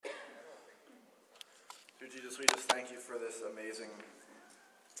Dear Jesus, we just thank you for this amazing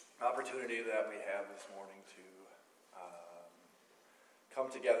opportunity that we have this morning to come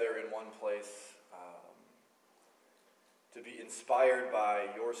together in one place, to be inspired by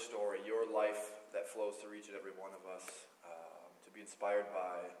your story, your life that flows through each and every one of us, to be inspired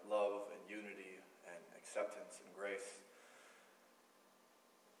by love and unity and acceptance and grace.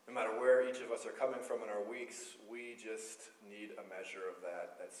 No matter where each of us are coming from in our weeks, we just need a measure of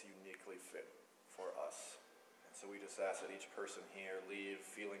that that's uniquely fit for us. And so we just ask that each person here leave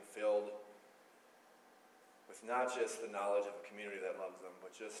feeling filled with not just the knowledge of a community that loves them,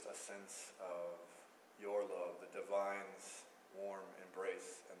 but just a sense of your love, the divine's warm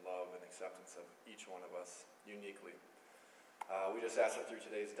embrace and love and acceptance of each one of us uniquely. We just ask that through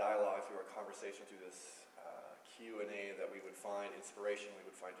today's dialogue, through our conversation, through this Q&A, that we would find inspiration, we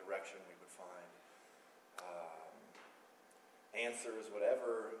would find direction, we would find answers,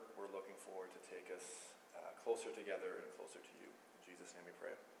 whatever we're looking for to take us closer together and closer to you. In Jesus' name we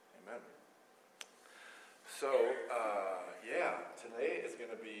pray. Amen. So, today is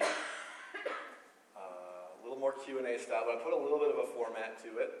going to be a little more Q&A style, but I put a little bit of a format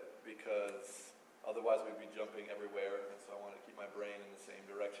to it because otherwise we'd be jumping everywhere, and so I want to keep my brain in the same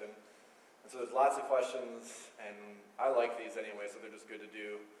direction. And so there's lots of questions, and I like these anyway, so they're just good to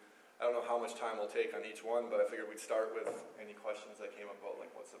do. I don't know how much time we'll take on each one, but I figured we'd start with any questions that came up about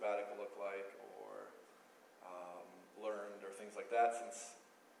like what sabbatical looked like or learned or things like that, since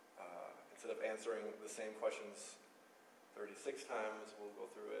instead of answering the same questions 36 times, we'll go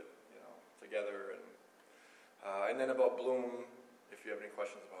through it, together. And then about Bloom, if you have any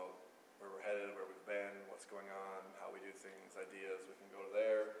questions about where we're headed, where we've been, what's going on, how we do things, ideas, we can go to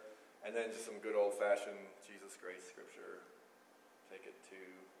there. And then just some good old-fashioned Jesus grace scripture, take it to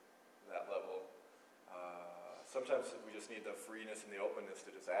that level. Sometimes we just need the freeness and the openness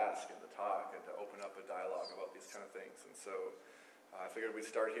to just ask and to talk and to open up a dialogue about these kind of things. And so I figured we'd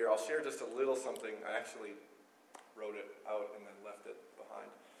start here. I'll share just a little something. I actually wrote it out and then left it behind,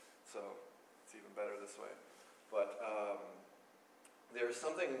 so it's even better this way. But there's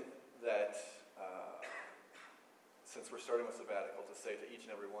something that, since we're starting with sabbatical, to say to each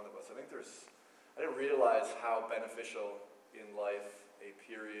and every one of us. I didn't realize how beneficial in life a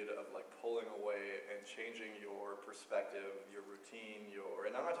period of like pulling away and changing your perspective, your routine,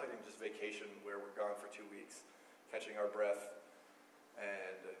 and I'm not talking just vacation where we're gone for 2 weeks, catching our breath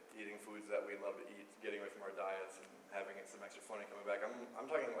and eating foods that we love to eat, getting away from our diets and having some extra fun and coming back. I'm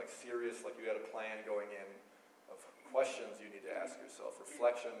talking like serious, like you had a plan going in of questions you need to ask yourself,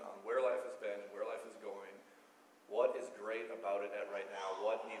 reflection on where life has been, where life is going, what is great about it right now,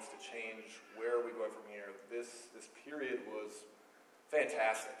 what needs to change, where are we going from here. This period was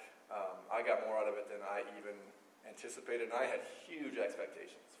fantastic. I got more out of it than I even anticipated, and I had huge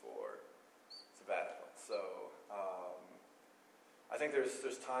expectations for sabbatical. So I think there's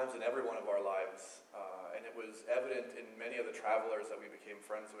times in every one of our lives, and it was evident in many of the travelers that we became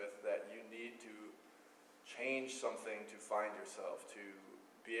friends with, that you need to change something to find yourself, to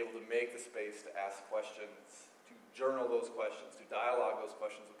be able to make the space to ask questions, to journal those questions, to dialogue those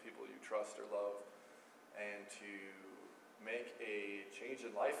questions with people you trust or love, and to make a change in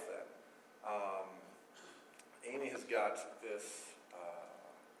life then. Amy has got this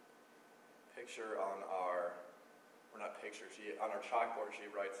picture on our chalkboard. She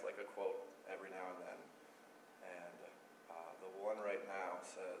writes like a quote every now and then. And the one right now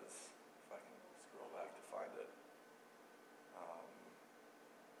says, if I can scroll back to find it,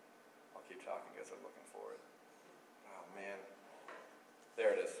 I'll keep talking as I'm looking for it. Oh man,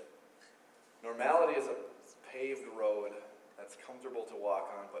 there it is. Normality is a paved road that's comfortable to walk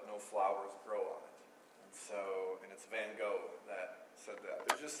on, but no flowers grow on it. And it's Van Gogh that said that.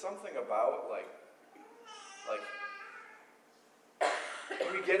 There's just something about like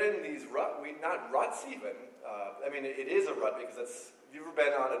we get in these not ruts even. It is a rut because have you ever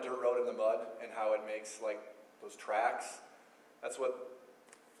been on a dirt road in the mud and how it makes like those tracks? That's what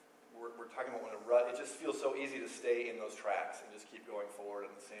we're talking about when a rut. It just feels so easy to stay in those tracks and just keep going forward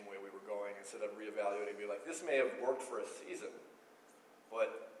in the same way we were going instead of reevaluating. Be like, this may have worked for a season,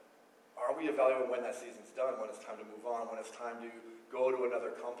 but are we evaluating when that season's done, when it's time to move on, when it's time to go to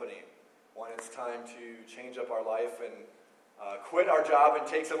another company, when it's time to change up our life and quit our job and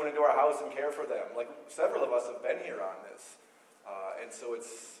take someone into our house and care for them? Like several of us have been here on this, and so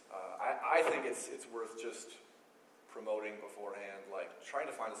I think it's worth just promoting beforehand, like trying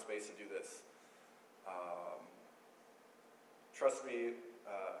to find a space to do this. Trust me,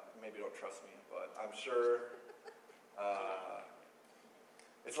 maybe don't trust me, but I'm sure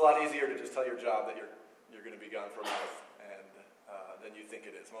it's a lot easier to just tell your job that you're going to be gone for a month and than you think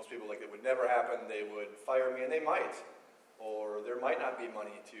it is. Most people, like, it would never happen, they would fire me, and they might. Or there might not be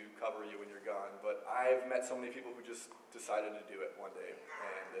money to cover you when you're gone. But I've met so many people who just decided to do it one day.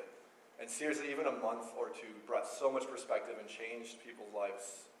 And seriously, even a month or two brought so much perspective and changed people's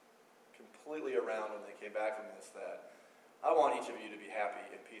lives completely around when they came back from this, that I want each of you to be happy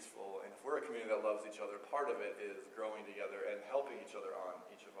and peaceful. And if we're a community that loves each other, part of it is growing together and helping each other on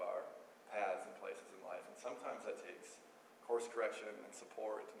each of our paths and places in life. And sometimes that takes course correction and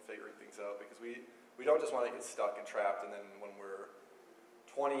support and figuring things out, because we don't just want to get stuck and trapped, and then when we're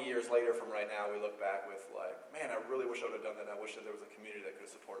 20 years later from right now, we look back with like, man, I really wish I would have done that, and I wish that there was a community that could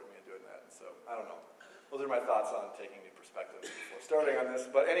have supported me in doing that. And so, I don't know. Those are my thoughts on taking new perspectives before starting on this.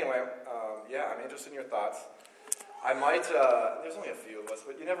 But anyway, yeah, I'm interested in your thoughts. I might, there's only a few of us,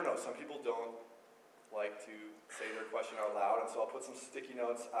 but you never know. Some people don't like to say their question out loud, and so I'll put some sticky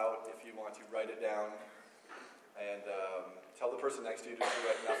notes out if you want to write it down. And tell the person next to you to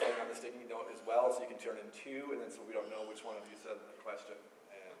write nothing on the sticky note as well, so you can turn in two, and then so we don't know which one of you said the question.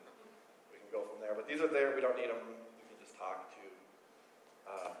 And we can go from there. But these are there. We don't need them. We can just talk to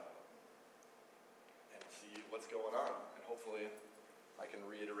and see what's going on. And hopefully I can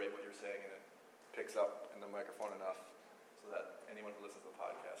reiterate what you're saying, and it picks up in the microphone enough so that anyone who listens to the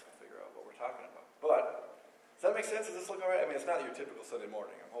podcast can figure out what we're talking about. But does that make sense? Does this look all right? I mean, it's not your typical Sunday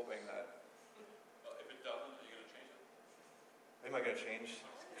morning. I'm hoping that... If it doesn't, are you going to change it? Am I going to change?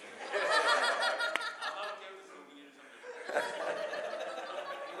 I'm not okay with this. We need something.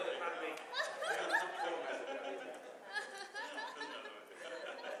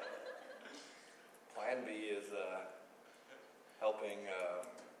 Plan B is helping...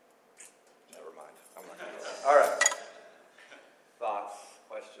 never mind. I'm not going to do that. All right. Thoughts,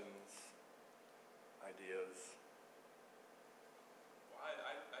 questions, ideas? Well,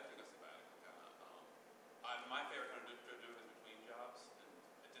 I took a sabbatical kind of. My favorite kind of difference between jobs, and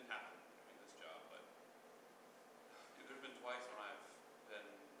it didn't happen between this job, but there's been twice when I've been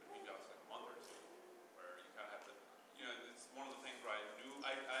between jobs like a month or two, where you kind of have to, it's one of the things where I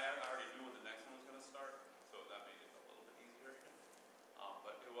already knew when the next one was going to start, so that made it a little bit easier.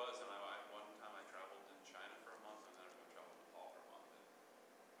 But it was, and one time I traveled in China for a month, and then I traveled to Nepal for a month, and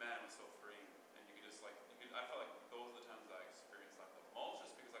man, it was so freeing. And you could just I felt like those are the times that I experienced like the most,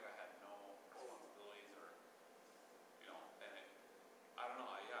 just because like I had no responsibilities or, and I don't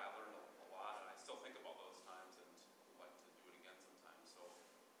know, I learned a lot, and I still think about those times and would like to do it again sometime. So,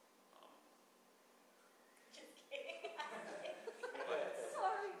 Just kidding. but,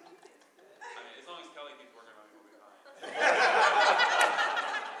 Sorry. I mean, as long as Kelly keeps working on me, we'll be fine.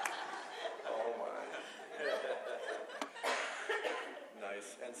 Oh my.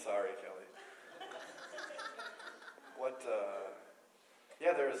 Nice. And sorry, Kelly.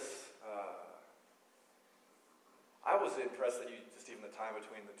 I was impressed that you, just even the time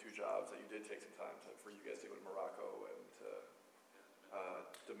between the two jobs, that you did take some time for you guys to go to Morocco and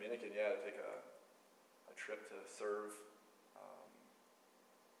Dominican, to take a trip to serve.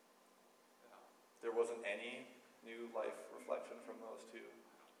 There wasn't any new life reflection from those two.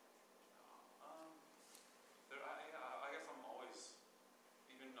 I guess I'm always,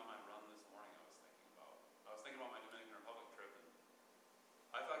 even on my run this morning, I was thinking about my Dominican Republic trip, and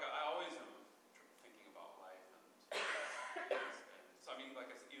I feel like I always am thinking about life, and so I mean,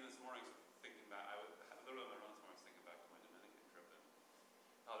 like I said, even this morning, thinking back, literally on my run this morning, I was thinking back to my Dominican trip, and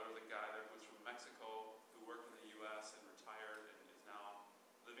how there was a guy there who was from Mexico, who worked in the U.S. and retired, and is now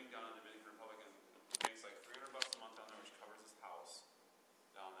living down in the Dominican Republic, and makes like $300 a month down there, which covers his house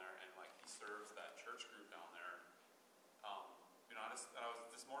down there, and like he serves that church group down there.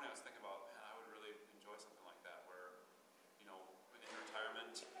 This morning I was thinking about, man, I would really enjoy something like that, where, in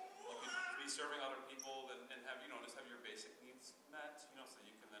retirement, you could be serving other people and have, just have your basic needs met, so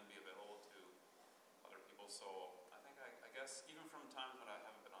you can then be available to other people. So I think, I guess, even from times when I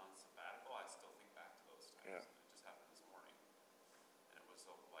haven't been on sabbatical, I still think back to those times. Yeah. It just happened this morning, and it was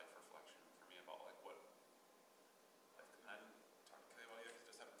a life reflection for me about like what. I didn't talk to Kelly about it, it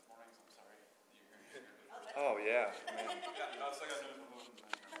just happened this morning, so I'm sorry. Oh, yeah. Man. Yeah, I was like, I knew it was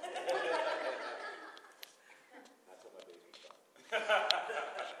That's what my baby's done.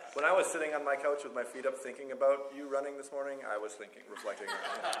 When I was sitting on my couch with my feet up thinking about you running this morning, I was reflecting on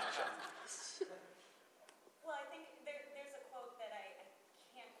it. Well, I think there's a quote that I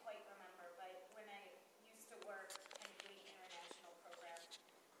can't quite remember, but when I used to work and doing international programs,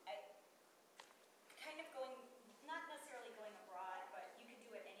 I kind of not necessarily going abroad, but you could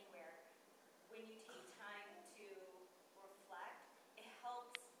do it anywhere. When you take time to reflect, it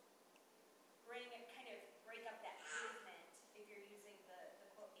helps break up that pavement, if you're using the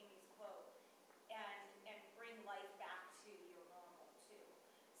quote, Amy's quote, and bring life back to your normal,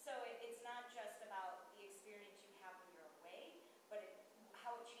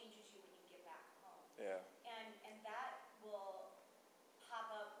 Yeah. And that will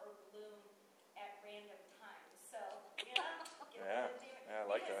pop up or bloom at random times. So, you know, get Yeah. rid of David. Yeah, I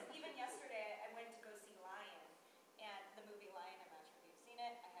like Because that. even yesterday, I went to go see Lion, and the movie Lion, I'm not sure if you've seen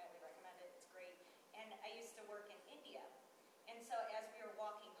it, I highly recommend it, it's great. And I used to work in India, and so as we were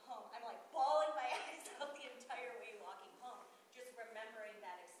walking home, I'm like bawling my eyes out the entire way walking home, just remembering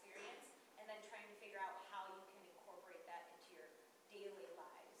that experience, and then trying to figure out how you can incorporate that into your daily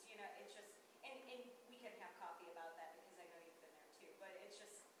lives. You know, it's just, and we can have coffee about that because I know you've been there too, but it's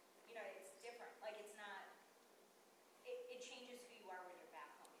just, you know, it's different. Like, it's not, it changes who you are when you're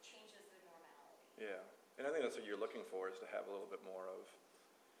back home. It changes the normality. Yeah. And I think that's what you're looking for, is to have a little bit more of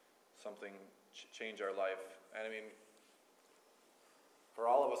something change our life. And I mean, for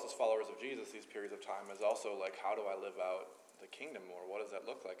all of us as followers of Jesus, these periods of time is also like, how do I live out the kingdom more? What does that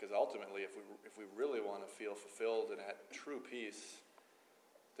look like? Because ultimately, if we really want to feel fulfilled and at true peace,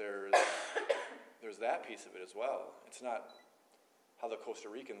 there's that piece of it as well. It's not how the Costa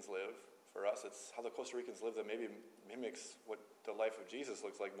Ricans live. For us, it's how the Costa Ricans live that maybe mimics what the life of Jesus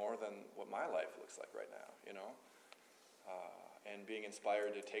looks like more than what my life looks like right now, you know? And being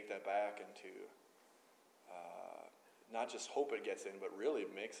inspired to take that back and to not just hope it gets in, but really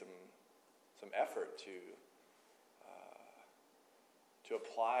make some effort to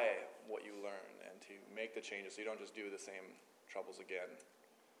apply what you learn and to make the changes so you don't just do the same troubles again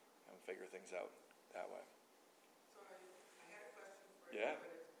and figure things out that way. So I had a question for Yeah. you,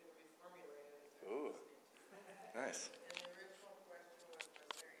 but it's been reformulated as Ooh. I'm listening to you. Nice. And the original question was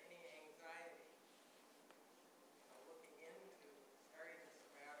there any anxiety looking into starting a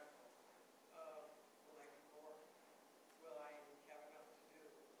sabbatical of, will I be bored? Will I have enough to do?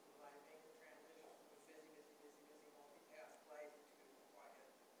 Will I make the transition from a busy multitask life to quiet?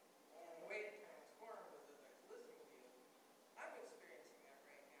 And the way it transformed was as I was listening to you, I'm experiencing that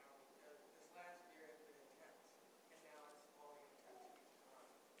right now because this last year has been intense, and now it's all the intensity gone.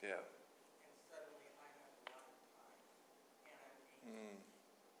 Yeah. And suddenly I have a lot of time, and I'm anxious.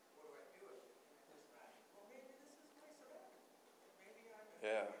 What do I do with it? And I just thought, well, maybe this is my sabbatical. Maybe I'm going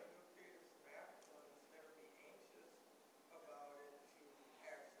Yeah. to do a period of sabbatical and just never be anxious about it to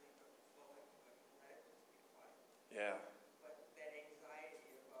actually go flowing, but let it just be quiet. Yeah. But that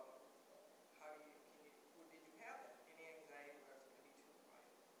anxiety about did you have that? Any anxiety about it's going to be too quiet?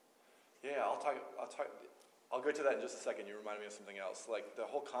 Yeah, I'll get to that in just a second. You reminded me of something else. Like the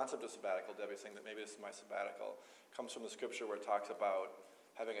whole concept of sabbatical, Debbie saying that maybe this is my sabbatical, comes from the scripture where it talks about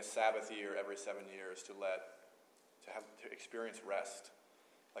having a Sabbath year every 7 years to experience rest.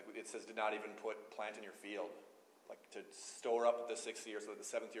 Like it says, to not even put plant in your field, like to store up the 6th year so that the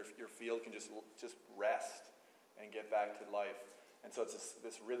 7th year your field can just rest and get back to life. And so it's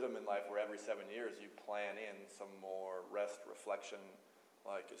this rhythm in life where every 7 years you plan in some more rest, reflection,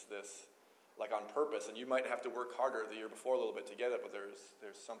 like is this like on purpose, and you might have to work harder the year before a little bit to get it, but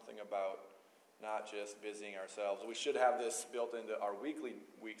there's something about not just busying ourselves. We should have this built into our weekly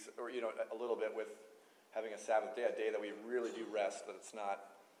weeks, or a little bit with having a Sabbath day, a day that we really do rest, that it's not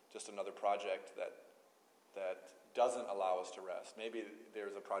just another project that doesn't allow us to rest. Maybe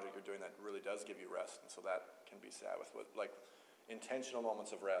there's a project you're doing that really does give you rest, and so that can be Sabbath, with like intentional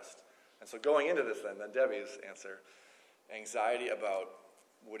moments of rest. And so going into this then Debbie's answer, anxiety about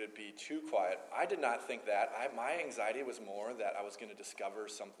would it be too quiet? I did not think that. My anxiety was more that I was going to discover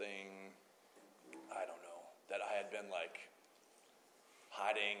something, I don't know, that I had been like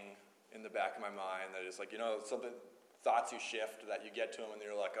hiding in the back of my mind that is like, something, thoughts you shift that you get to them and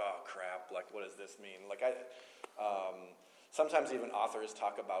you're like, oh crap, like what does this mean? Like sometimes even authors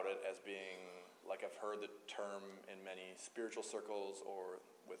talk about it as being, like I've heard the term in many spiritual circles or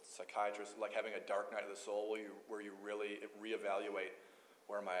with psychiatrists, like having a dark night of the soul where you really reevaluate,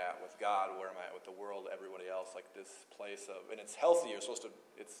 where am I at with God? Where am I at with the world, everybody else? Like this place of, and it's healthy.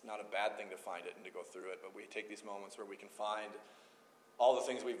 It's not a bad thing to find it and to go through it, but we take these moments where we can find all the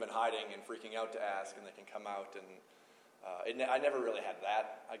things we've been hiding and freaking out to ask, and they can come out. And I never really had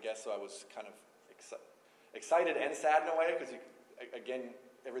that, I guess, so I was kind of excited and sad in a way, because again,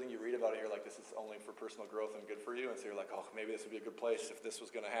 everything you read about it, you're like, this is only for personal growth and good for you, and so you're like, oh, maybe this would be a good place if this was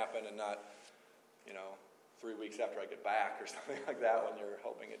going to happen, and not, 3 weeks after I get back or something like that when you're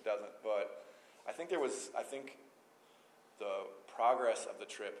hoping it doesn't. But I think the progress of the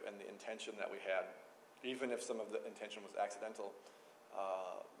trip and the intention that we had, even if some of the intention was accidental,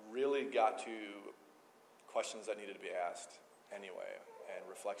 really got to questions that needed to be asked anyway, and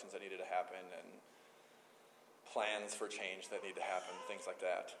reflections that needed to happen, and plans for change that need to happen, things like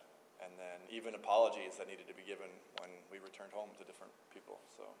that. And then even apologies that needed to be given when we returned home to different people.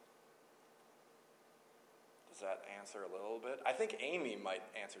 So does that answer a little bit? I think Amy might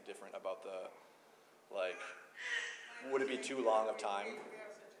answer different about the Like, would it be too long of time? We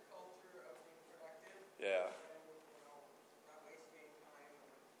have such a culture of being productive. Yeah. And, not wasting any time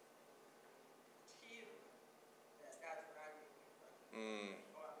and achieving. That's what I mean. Mm,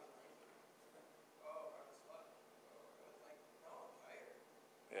 Oh, I was lazy. Oh, I was slow. Oh, I was like, no, I'm tired.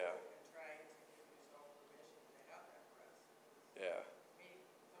 yeah, And trying to give yourself permission to have that rest. yeah. Maybe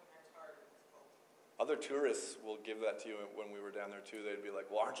sometimes hard in this culture. Other tourists will give that to you when we were down there too. They'd be like,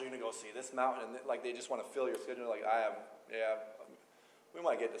 well, aren't you going to go see this mountain? And like, they just want to fill your schedule. Like, we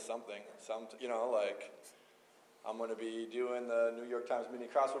might get to something. Like, I'm going to be doing the New York Times mini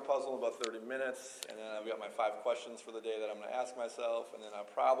crossword puzzle in about 30 minutes. And then I've got my 5 questions for the day that I'm going to ask myself. And then I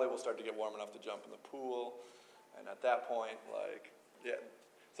probably will start to get warm enough to jump in the pool. And at that point, like, yeah.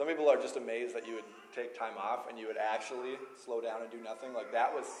 Some people are just amazed that you would take time off and you would actually slow down and do nothing. Like,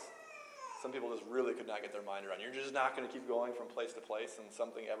 that was... Some people just really could not get their mind around. You're just not going to keep going from place to place and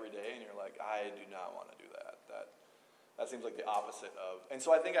something every day, and you're like, I do not want to do that. That seems like the opposite of. And so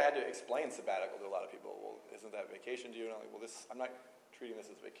I think I had to explain sabbatical to a lot of people. Well, isn't that vacation to you? And I'm like, well, I'm not treating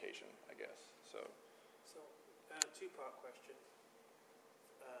this as vacation, I guess. So, two-part question.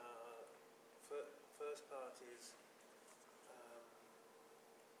 First part is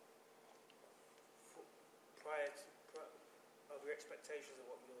prior to. Of your expectations of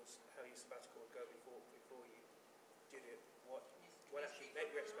how your sabbatical would go before you did it, what actually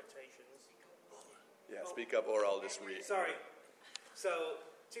met your expectations? yeah, speak up or I'll just read. Sorry. So,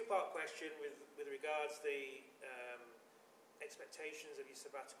 two-part question with regards the expectations of your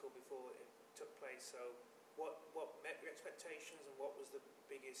sabbatical before it took place. So, what met your expectations and what was the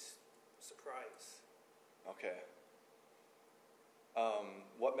biggest surprise? Okay.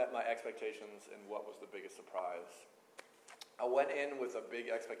 What met my expectations and what was the biggest surprise? I went in with a big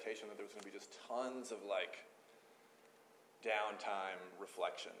expectation that there was going to be just tons of like downtime,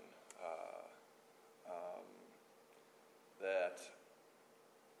 reflection.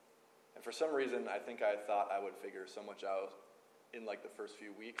 And for some reason, I think I thought I would figure so much out in like the first few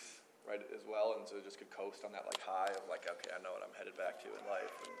weeks, right, as well, and so just could coast on that like high of like, okay, I know what I'm headed back to in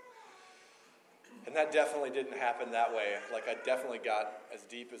life. And that definitely didn't happen that way. Like, I definitely got as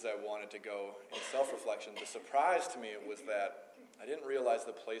deep as I wanted to go in self-reflection. The surprise to me was that I didn't realize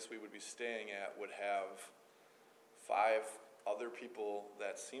the place we would be staying at would have 5 other people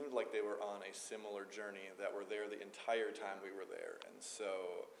that seemed like they were on a similar journey that were there the entire time we were there. And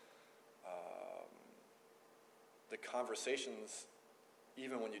so the conversations,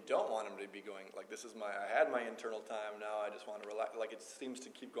 even when you don't want them to be going, like, I had my internal time, now I just want to relax. Like, it seems to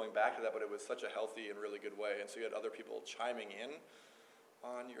keep going back to that, but it was such a healthy and really good way. And so you had other people chiming in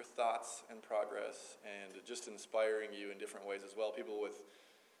on your thoughts and progress and just inspiring you in different ways as well. People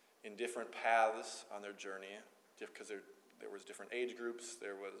in different paths on their journey, because there was different age groups.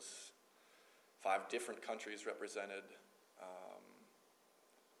 There was 5 different countries represented.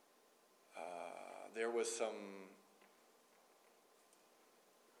 There was some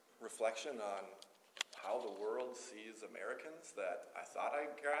reflection on how the world sees Americans that I thought I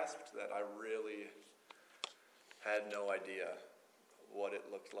grasped, that I really had no idea what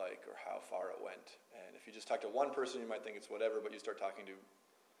it looked like or how far it went. And if you just talk to one person, you might think it's whatever, but you start talking to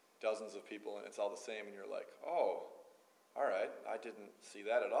dozens of people and it's all the same, and you're like, oh, all right, I didn't see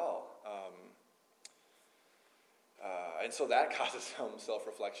that at all. And so that causes some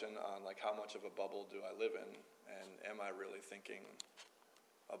self-reflection on like, how much of a bubble do I live in, and am I really thinking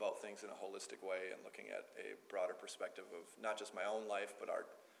about things in a holistic way and looking at a broader perspective of not just my own life, but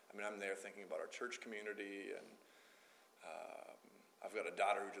I'm there thinking about our church community, and I've got a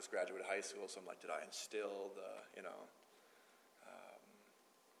daughter who just graduated high school, so I'm like, did I instill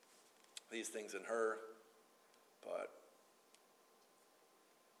these things in her? But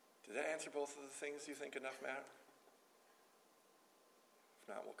did that answer both of the things you think enough, Matt? If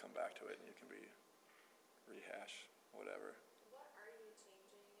not, we'll come back to it and you can rehash, whatever. What are you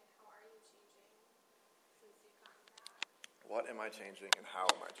changing and how are you changing since you've gotten back? What am I changing and how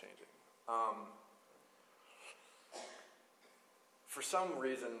am I changing? For some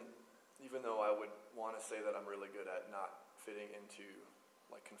reason, even though I would want to say that I'm really good at not fitting into,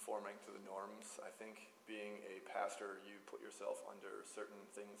 like, conforming to the norms, I think being a pastor, you put yourself under certain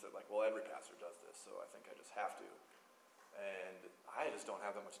things that, like, well, every pastor does this, so I think I just have to. And I just don't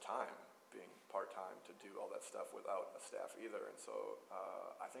have that much time being part-time to do all that stuff without a staff either. And so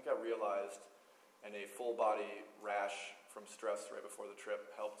I think I realized, and a full-body rash from stress right before the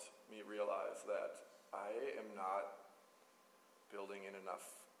trip helped me realize that I am not building in enough.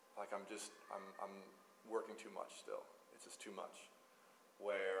 Like, I'm working too much still. It's just too much.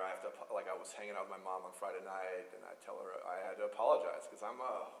 Where I have to, like, I was hanging out with my mom on Friday night, and I tell her I had to apologize because I'm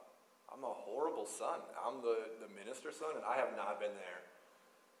I'm a horrible son. I'm the minister's son, and I have not been there.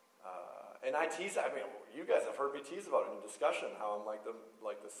 And I tease, I mean, you guys have heard me tease about it in discussion, how I'm like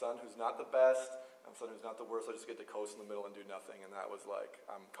the son who's not the best, I'm the son who's not the worst, I just get to coast in the middle and do nothing, and that was like,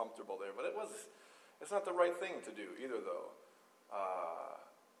 I'm comfortable there. But it's not the right thing to do either, though.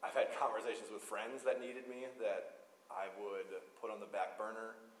 I've had conversations with friends that needed me that I would put on the back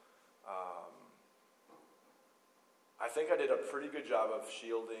burner. I think I did a pretty good job of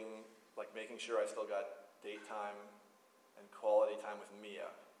shielding, like making sure I still got date time and quality time with Mia.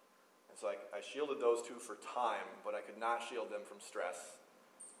 And so I shielded those two for time, but I could not shield them from stress.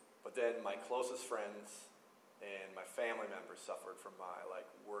 But then my closest friends and my family members suffered from my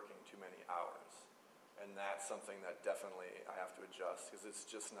working too many hours. And that's something that definitely I have to adjust, because it's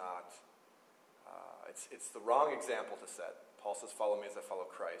just not, it's the wrong example to set. Paul says, follow me as I follow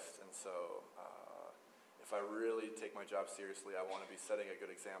Christ. And so if I really take my job seriously, I want to be setting a good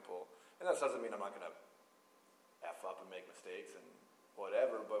example. And that doesn't mean I'm not going to F up and make mistakes and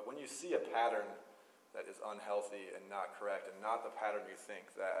whatever, but when you see a pattern that is unhealthy and not correct, and not the pattern you think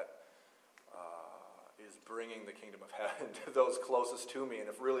that is bringing the kingdom of heaven to those closest to me, and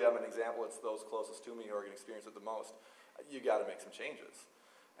if really I'm an example, it's those closest to me who are going to experience it the most, you got to make some changes.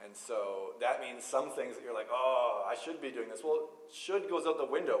 And so that means some things that you're like, oh, I should be doing this. Well, should goes out the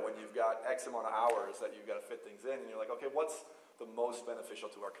window when you've got X amount of hours that you've got to fit things in, and you're like, okay, what's the most beneficial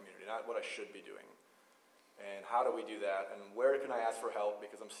to our community, not what I should be doing. And how do we do that? And where can I ask for help,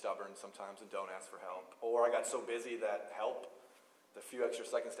 because I'm stubborn sometimes and don't ask for help. Or I got so busy that the few extra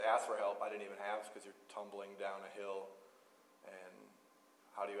seconds to ask for help I didn't even have, because you're tumbling down a hill. And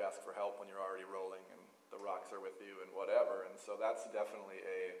how do you ask for help when you're already rolling and the rocks are with you and whatever? And so that's definitely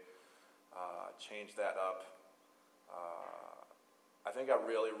a change that up. I think I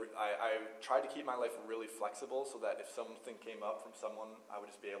tried to keep my life really flexible, so that if something came up from someone, I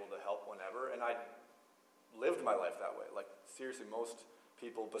would just be able to help whenever. And I lived my life that way. Like, seriously, most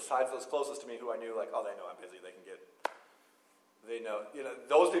people, besides those closest to me who I knew, like, oh, they know I'm busy, they know,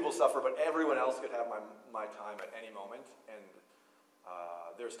 those people suffer, but everyone else could have my time at any moment. And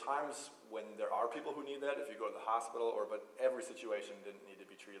there's times when there are people who need that, if you go to the hospital, but every situation didn't need to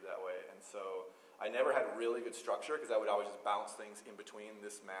be treated that way. And so I never had really good structure, because I would always just bounce things in between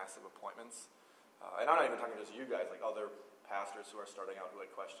this mass of appointments. And I'm not even talking just you guys, like other pastors who are starting out who had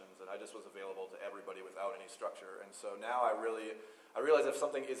questions, and I just was available to everybody without any structure. And so now I realize if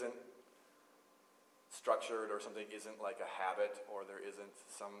something isn't structured, or something isn't like a habit, or there isn't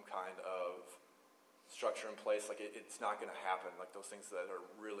some kind of structure in place, like it's not going to happen. Like those things that are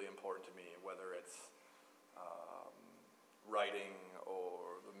really important to me, whether it's writing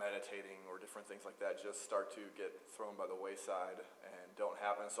or the meditating or different things like that, just start to get thrown by the wayside and don't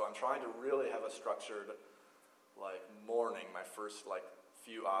happen. So I'm trying to really have a structured morning. My first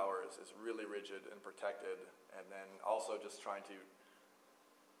few hours is really rigid and protected, and then also just trying to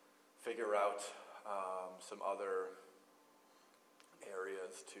figure out some other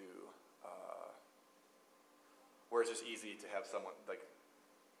areas to where it's just easy to have someone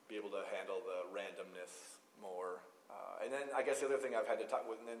be able to handle the randomness more. And then I guess the other thing I've had to talking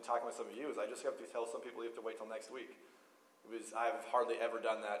with some of you is I just have to tell some people you have to wait till next week. I've hardly ever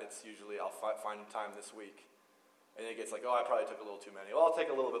done that. It's usually I'll find time this week. And it gets like, oh, I probably took a little too many. Well, I'll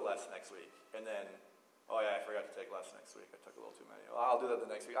take a little bit less next week. And then, oh yeah, I forgot to take less next week. I took a little too many. Well, I'll do that the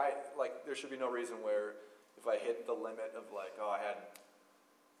next week. There should be no reason where if I hit the limit of I had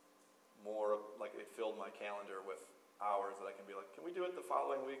more, it filled my calendar with hours that I can be like, can we do it the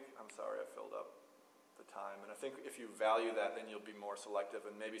following week? I'm sorry, I filled up the time. And I think if you value that, then you'll be more selective.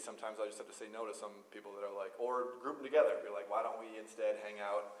 And maybe sometimes I just have to say no to some people that are or group them together. Be like, why don't we instead hang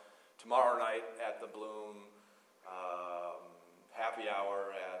out tomorrow night at the Bloom happy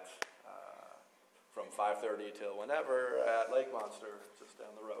hour at from 5:30 till whenever at Lake Monster, just down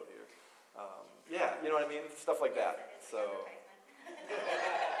the road here. Yeah, you know what I mean? Stuff like that. So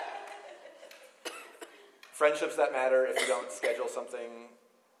friendships that matter. If you don't schedule something,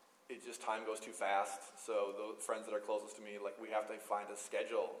 time goes too fast. So the friends that are closest to me, we have to find a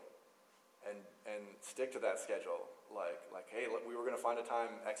schedule and stick to that schedule. Hey, we were going to find a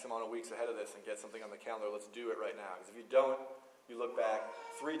time X amount of weeks ahead of this and get something on the calendar. Let's do it right now. Because if you don't, you look back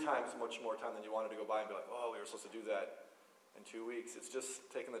 3 times much more time than you wanted to go by and be like, oh, we were supposed to do that in 2 weeks. It's just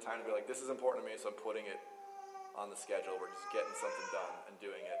taking the time to be like, this is important to me, so I'm putting it on the schedule. We're just getting something done and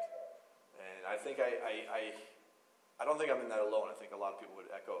doing it. And I think I don't think I'm in that alone. I think a lot of people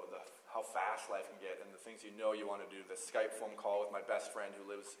would echo how fast life can get and the things you want to do. The Skype phone call with my best friend who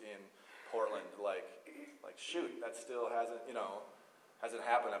lives in Portland, shoot, that still hasn't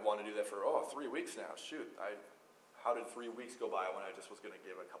happened. I've wanted to do that for 3 weeks now. Shoot, how did 3 weeks go by when I just was going to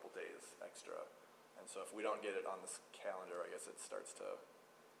give a couple days extra? And so if we don't get it on this calendar, I guess it starts to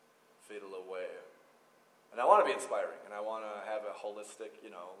fiddle away. And I want to be inspiring, and I want to have a holistic,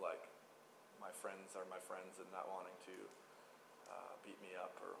 like my friends are my friends and not wanting to beat me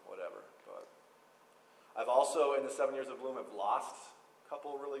up or whatever. But I've also, in the 7 years of Bloom, have lost a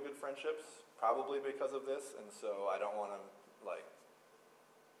couple really good friendships, probably because of this, and so I don't want to,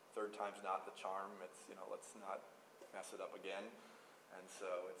 third time's not the charm. It's, let's not mess it up again. And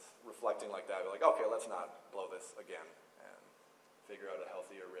so it's reflecting like that. We're like, okay, let's not blow this again and figure out a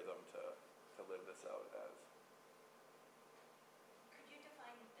healthier rhythm to live this out as. Could you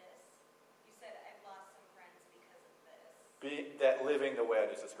define this? You said I've lost some friends because of this. That living the way I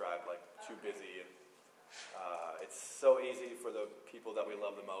just described, like too busy. It's so easy for the people that we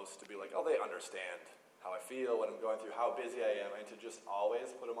love the most to be like, oh, they understand how I feel, what I'm going through, how busy I am, and to just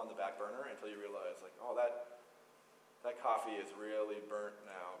always put them on the back burner until you realize, like, oh, that coffee is really burnt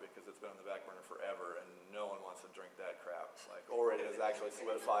now because it's been on the back burner forever, and no one wants to drink that crap. Or it has actually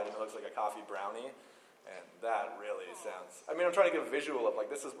solidified and it looks like a coffee brownie, and that really sounds. I'm trying to give a visual of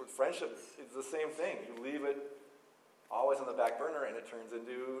this is with friendship. It's the same thing. You leave it always on the back burner, and it turns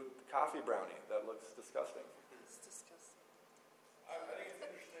into coffee brownie that looks disgusting. It's disgusting. I think it's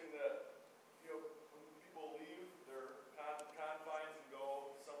interesting that, when people leave their confines and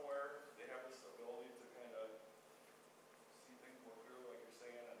go somewhere, they have this ability to kind of see things more clearly, like you're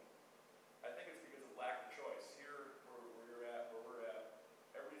saying. And I think it's because of lack of choice. Here, where we're at,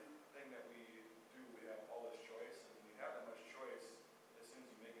 everything that we do, we have all this choice, and when you have that much choice, as soon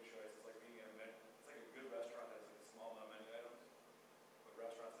as you make a choice, it's like being in it's like a good restaurant that has a small amount of menu items. But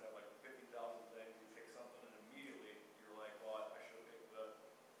restaurants that have 50,000 things, you pick something, and immediately you're like, well, I should have picked the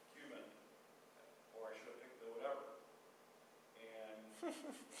cumin, or I should have picked the whatever. And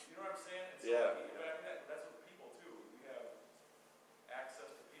you know what I'm saying? It's Yeah. but I think that's with people too. We have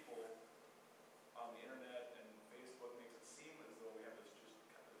access to people on the internet, and Facebook makes it seem as though we have this huge,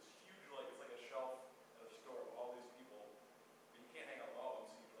 it's like a shelf at a store of all these people. But you can't hang out with all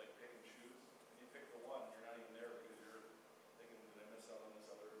of them, so you pick and choose. And you pick the one, you're not even there because you're thinking, did I miss out on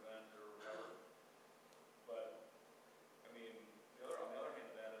this other event or whatever? But on the other hand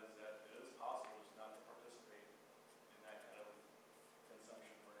of that is that it is possible just not to participate in that kind of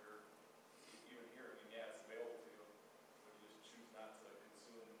consumption where you're, even here, yeah, it's available to you, but you just choose not to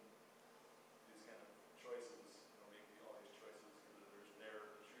consume these kind of choices, make all these choices because there's there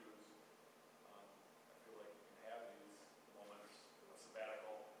to choose. I feel like you can have these moments of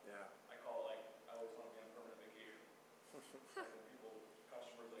sabbatical. Yeah. I call it I always want to be on permanent vacation.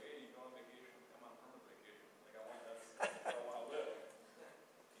 Customers hey, you go on vacation? I'm on permanent vacation. That's where I want to live.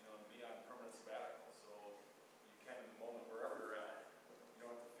 And be on permanent sabbatical. So you can, in the moment, wherever you're at, you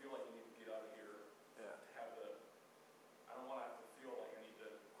don't have to feel like you need to get out of here. Yeah. I don't want to have to feel like I need to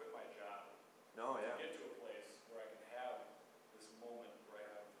quit my job. No, yeah. To get to a place where I can have this moment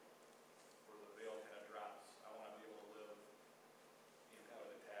where the veil kind of drops. I want to be able to live in kind of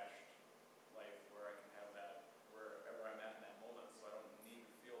a detached life where I can have that wherever I'm at in that moment, so I don't need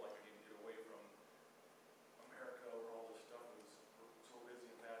to feel like I need to get away from America where all this stuff is so busy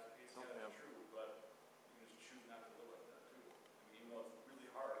and fast paced. Yeah, that's true, but you can just choose not to live like that too. Even though it's really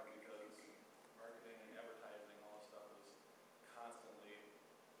hard because marketing and advertising, all this stuff is constantly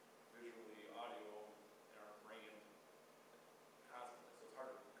visually, audio in our brain constantly, so it's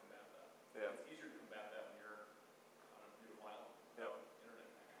hard to combat that. Yeah. It's easier to combat that when you're on a beautiful island Yep. without internet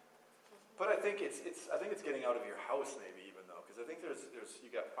connection. But I think it's getting out of your house maybe even though, because I think there's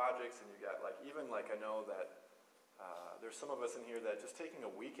you got projects and you got I know that there's some of us in here that just taking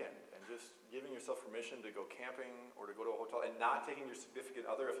a weekend and just giving yourself permission to go camping or to go to a hotel and not taking your significant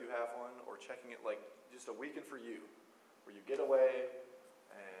other if you have one, or checking it just a weekend for you, where you get away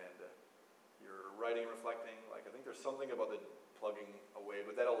and you're writing and reflecting. I think there's something about the plugging away,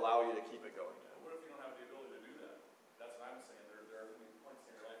 but that'll allow you to keep it going. What if you don't have the ability to do that? That's what I'm saying. There are going to be points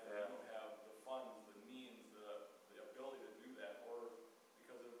in your life where Yeah. you don't have the funds, the means, the ability to do that, or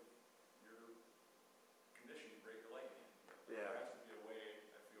because of your condition, you break your leg. Yeah. There has to be a way,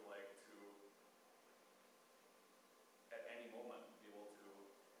 I feel like, to at any moment be able to,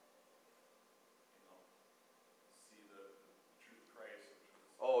 see the truth of Christ, which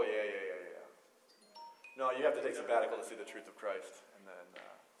is. Oh yeah. No, you have to take sabbatical to see the truth of Christ, and then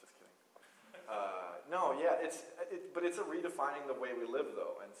just kidding. No, yeah, but it's a redefining the way we live,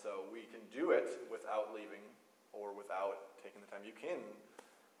 though, and so we can do it without leaving or without taking the time. You can.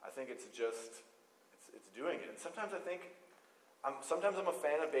 I think it's doing it, and sometimes I think sometimes I'm a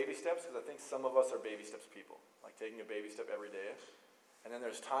fan of baby steps because I think some of us are baby steps people, like taking a baby step every day. And then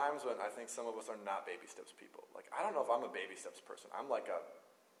there's times when I think some of us are not baby steps people. Like, I don't know if I'm a baby steps person. I'm like a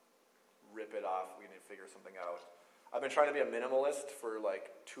rip it off, we need to figure something out. I've been trying to be a minimalist for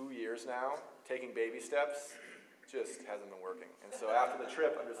like 2 years now. Taking baby steps just hasn't been working. And so after the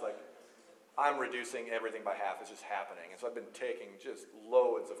trip, I'm just like, I'm reducing everything by half. It's just happening. And so I've been taking just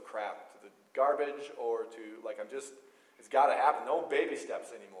loads of crap to the garbage or to, like, it's got to happen. No baby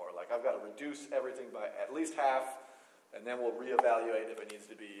steps anymore. Like, I've got to reduce everything by at least half, and then we'll reevaluate if it needs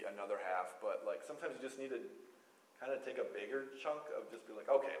to be another half. But, like, sometimes you just need to kind of take a bigger chunk of just be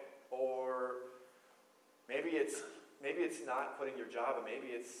like, okay, or maybe it's not quitting your job, and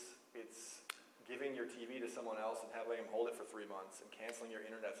maybe it's giving your TV to someone else and having them hold it for 3 months and canceling your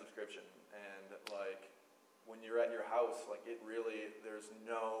internet subscription. And, like, when you're at your house, like, it really, there's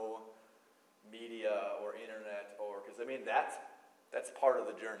no media or internet or, because, I mean, that's part of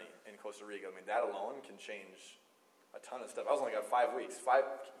the journey in Costa Rica. I mean, that alone can change a ton of stuff. I was only got 5 weeks,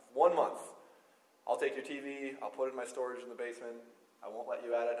 1 month. I'll take your TV, I'll put it in my storage in the basement, I won't let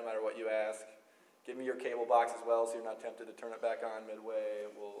you at it no matter what you ask. Give me your cable box as well so you're not tempted to turn it back on midway.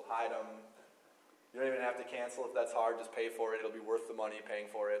 We'll hide them. You don't even have to cancel if that's hard, just pay for it. It'll be worth the money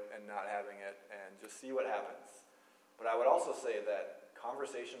paying for it and not having it, and just see what happens. But I would also say that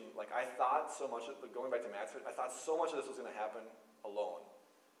conversation, like I thought so much, going back to Matt's, I thought so much of this was going to happen alone.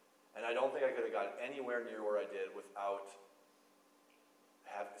 And I don't think I could have gotten anywhere near where I did without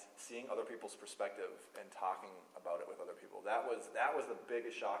seeing other people's perspective and talking about it with other people. That was the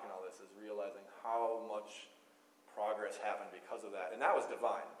biggest shock in all this, is realizing how much progress happened because of that. And that was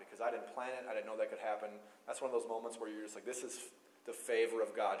divine, because I didn't plan it, I didn't know that could happen. That's one of those moments where you're just like, this is the favor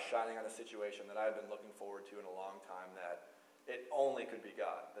of God shining on a situation that I've been looking forward to in a long time, that it only could be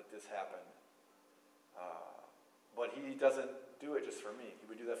God that this happened. But he doesn't do it just for me. He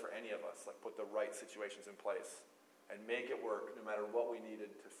would do that for any of us, like put the right situations in place and make it work no matter what we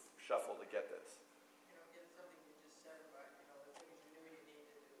needed to shuffle to get this. You know, it's something you just said about, you know, the things you knew you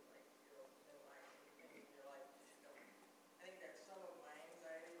needed to do, like, you know, midlife and things in your life. You know, I think that some of my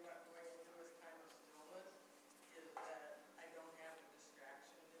anxiety about going into this time of stillness is that I don't have the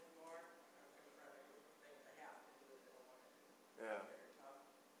distractions anymore. I'm confronted with the things I have to do that I don't want to do. Yeah. Very tough.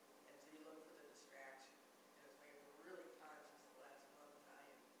 And so you look for the distraction. And it's made me really conscious the last month. I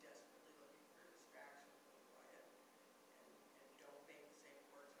am desperately looking for a distraction from the quiet. And don't make the same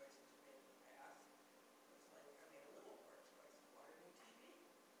poor choices you made in the past. It's like I made a little poor choice. I bought a new TV.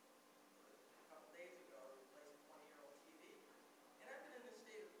 A couple days ago, I replaced a 20-year-old TV. And I've been in this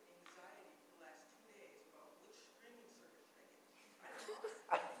state of anxiety for the last 2 days about which streaming service should I get. I don't know.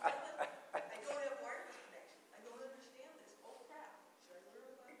 I don't have wireless connection. I don't understand this. Oh crap. Should I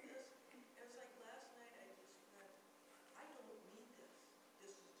learn about this? And it's like last night I just went, I don't need this.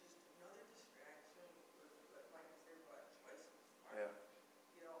 This is just another distraction with, like I said, about choices. Yeah.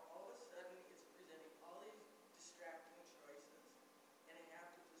 You know, all of a sudden it's presenting all these distracting choices, and I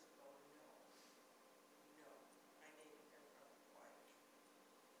have to just go, no, I need to confront the quiet.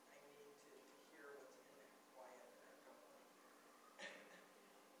 I need to hear what's in that quiet that I don't want to hear.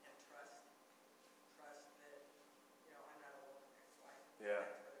 And trust that, you know, I'm not alone in that quiet. Yeah.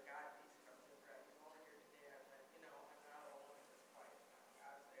 That's where the God piece comes in, right? I'm over here today, I'm like, you know, I'm not alone in this quiet.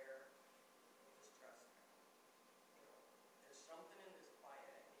 God's there, and just trust me. You know, there's something in this quiet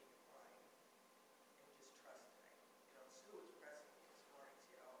I need to find, and just trust me. You know, Sue was pressing me this morning,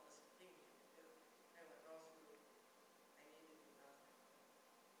 she said, oh, what's the thing you need to do? I went, no, Sue, I need to do nothing.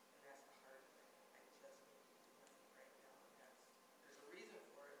 And that's the hard thing. I just need to do nothing right now. And there's a reason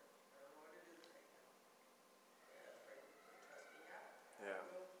for it. I don't know what it is right now. That's right. Trusting God. Yeah.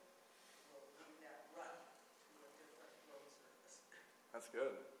 We'll leave that rut to a different road surface. That's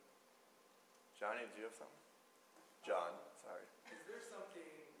good. Johnny, did you have something? John, sorry. Is there something,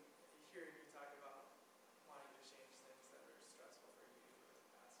 hearing you talk about wanting to change things that are stressful for you as a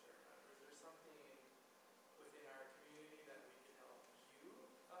pastor, is there something within our community that we can help you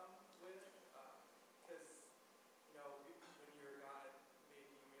with? Because, you know, when you were gone, it made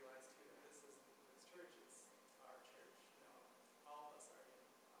me realize too that this isn't this church, it's our church. You know, all of us are in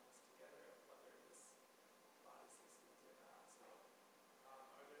on this together, whether this body succeeds or not. So,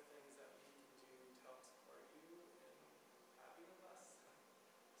 are there things that we can do to help support you in having a less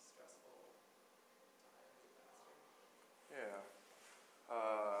stressful time as a pastor? Yeah.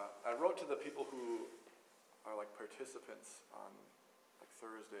 I wrote to the people who are like participants on like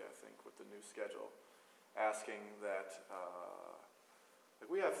Thursday, I think, with the new schedule, asking that, like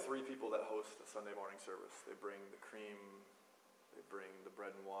we have 3 people that host the Sunday morning service. They bring the cream, they bring the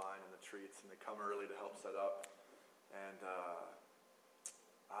bread and wine and the treats, and they come early to help set up. And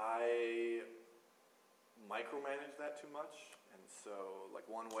I micromanage that too much and so like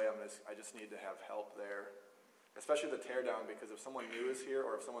one way I just need to have help there, especially the teardown, because if someone new is here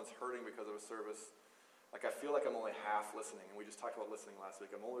or if someone's hurting because of a service, like I feel like I'm only half listening, and we just talked about listening last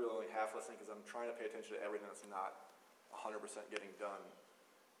week. I'm only half listening because I'm trying to pay attention to everything that's not 100% getting done,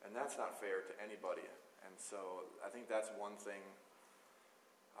 and that's not fair to anybody. And so I think that's one thing.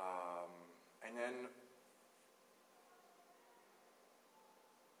 And then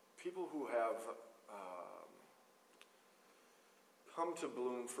people who have come to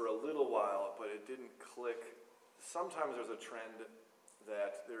Bloom for a little while, but it didn't click. Sometimes there's a trend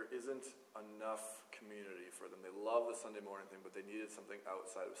that there isn't enough community for them. They love the Sunday morning thing, but they needed something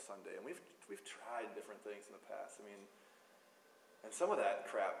outside of Sunday. And we've tried different things in the past. I mean, and some of that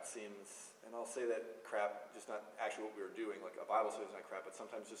crap seems, and I'll say that crap, just not actually what we were doing, like a Bible study is not crap, but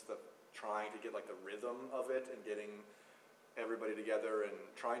sometimes just the trying to get like the rhythm of it and getting everybody together and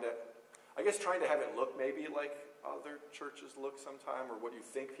trying to have it look maybe like other churches look sometime, or what you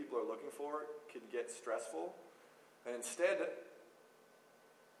think people are looking for can get stressful. And instead,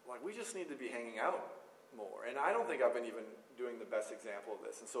 like, we just need to be hanging out more. And I don't think I've been even doing the best example of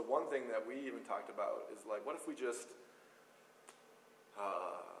this. And so one thing that we even talked about is like, what if we just,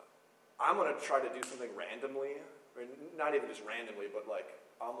 I'm going to try to do something randomly, or not even just randomly, but like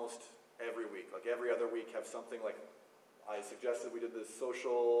almost every week, like every other week, have something like, I suggested we did this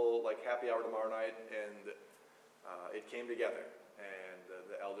social like happy hour tomorrow night, and it came together. And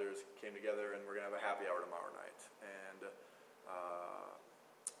the elders came together, and we're going to have a happy hour tomorrow night. And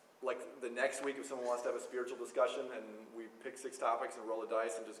like the next week, if someone wants to have a spiritual discussion, and we pick 6 topics and roll a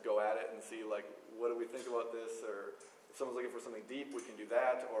dice and just go at it and see like, what do we think about this? Or if someone's looking for something deep, we can do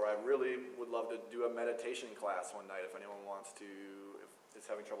that. Or I really would love to do a meditation class one night if anyone wants to, if is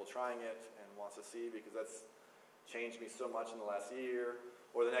having trouble trying it and wants to see, because that's changed me so much in the last year.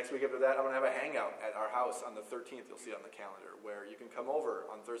 Or the next week after that, I'm going to have a hangout at our house on the 13th. You'll see it on the calendar, where you can come over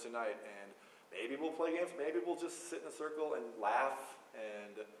on Thursday night, and maybe we'll play games, maybe we'll just sit in a circle and laugh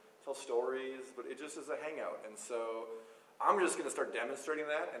and tell stories, but it just is a hangout. And so I'm just going to start demonstrating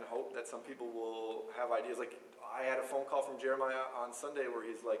that and hope that some people will have ideas. Like, I had a phone call from Jeremiah on Sunday where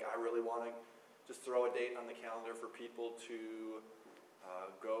he's like, I really want to just throw a date on the calendar for people to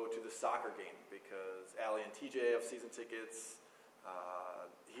go to the soccer game, because Allie and TJ have season tickets.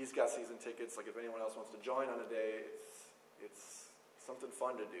 He's got season tickets. Like, if anyone else wants to join on a day, it's something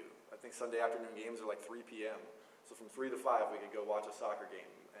fun to do. I think Sunday afternoon games are like 3 p.m. So from 3 to 5, we could go watch a soccer game.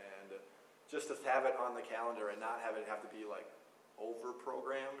 And just to have it on the calendar and not have it have to be like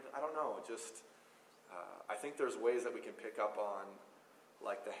over-programmed, I don't know. Just, I think there's ways that we can pick up on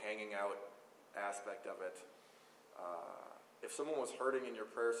like the hanging out aspect of it. If someone was hurting in your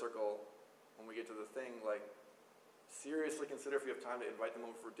prayer circle when we get to the thing, like, seriously consider if you have time to invite them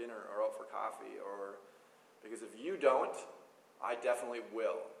over for dinner or out for coffee. Or because if you don't, I definitely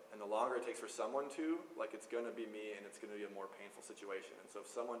will. And the longer it takes for someone to, like, it's going to be me, and it's going to be a more painful situation. And so if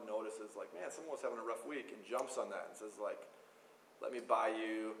someone notices, like, man, someone was having a rough week, and jumps on that and says, like, let me buy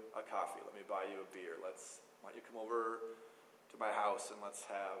you a coffee, let me buy you a beer, why don't you come over to my house and let's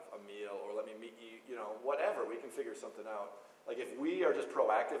have a meal, or let me meet you, whatever, we can figure something out. Like, if we are just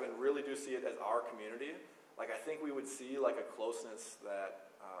proactive and really do see it as our community, like, I think we would see, like, a closeness that,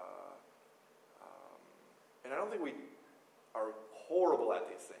 and I don't think we are horrible at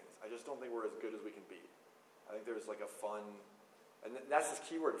these things. I just don't think we're as good as we can be. I think there's, like, a fun, and that's this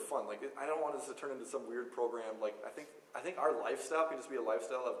key word, fun. Like, I don't want this to turn into some weird program. Like, I think our lifestyle can just be a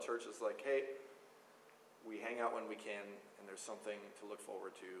lifestyle of church. It's like, hey, we hang out when we can, and there's something to look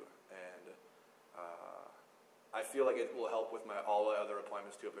forward to, and I feel like it will help with all the other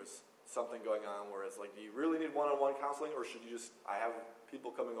appointments too. If there's something going on where it's like, do you really need one-on-one counseling, or should you I have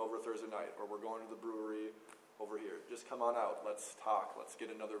people coming over Thursday night, or we're going to the brewery over here. Just come on out. Let's talk. Let's get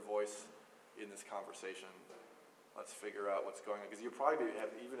another voice in this conversation. Let's figure out what's going on. Because you probably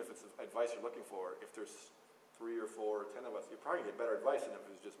have, even if it's advice you're looking for, if there's 3 or 4 or 10 of us, you probably get better advice than if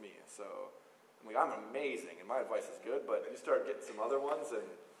it was just me. So, I'm amazing, and my advice is good, but you start getting some other ones, and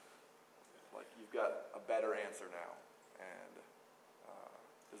like, you've got a better answer now. And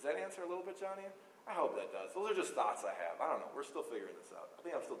does that answer a little bit, Johnny? I hope that does. Those are just thoughts I have. I don't know. We're still figuring this out. I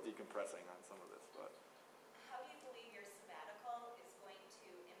think I'm still decompressing on some of this, but. How do you believe your sabbatical is going to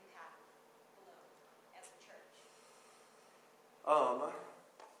impact Bloom as a church?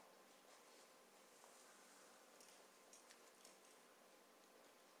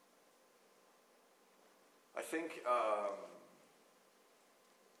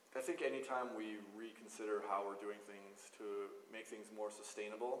 I think anytime we reconsider how we're doing things to make things more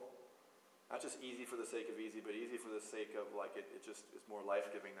sustainable, not just easy for the sake of easy, but easy for the sake of, like, it just is more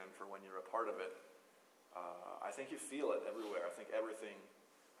life-giving than for when you're a part of it. I think you feel it everywhere. I think everything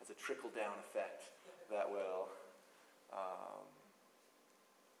has a trickle-down effect that will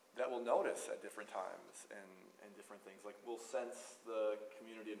notice at different times and different things. Like we'll sense the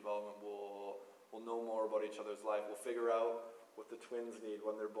community involvement. We'll know more about each other's life. We'll figure out what the twins need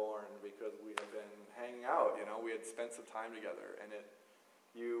when they're born because we have been hanging out. We had spent some time together, and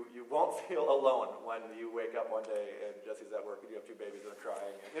you won't feel alone when you wake up one day and Jesse's at work and you have two babies that are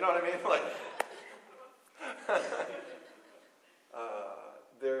crying. You know what I mean? Like,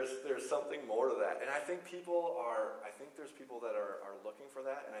 there's something more to that, and I think there's people that are looking for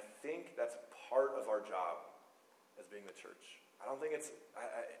that, and I think that's part of our job as being the church. I don't think it's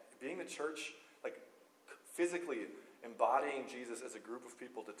being the church, like physically embodying Jesus as a group of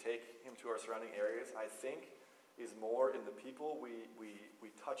people to take him to our surrounding areas, I think is more in the people we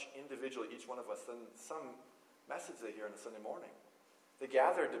touch individually, each one of us, than some message they hear on a Sunday morning. They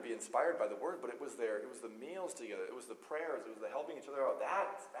gathered to be inspired by the word, but it was the meals together, it was the prayers, it was the helping each other out.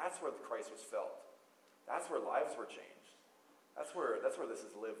 That's where Christ was felt. That's where lives were changed. That's where this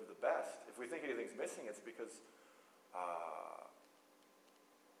is lived the best. If we think anything's missing, it's because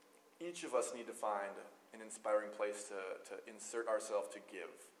each of us need to find an inspiring place to insert ourselves to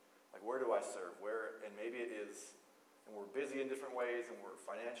give. Like, where do I serve? And maybe it is, and we're busy in different ways, and we're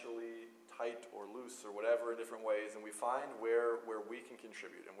financially tight or loose or whatever in different ways, and we find where we can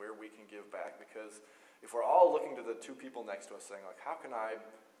contribute and where we can give back. Because if we're all looking to the two people next to us saying, like, how can I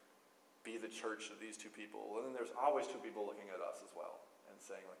be the church of these two people? Well, then there's always two people looking at us as well and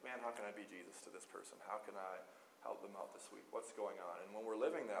saying, like, man, how can I be Jesus to this person? How can I help them out this week? What's going on? And when we're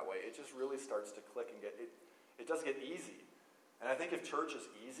living that way, it just really starts to click and it does get easy. And I think if church is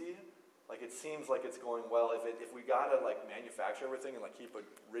easy, like, it seems like it's going well. If we gotta like manufacture everything and like keep a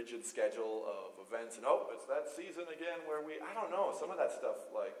rigid schedule of events and it's that season again where I don't know, some of that stuff,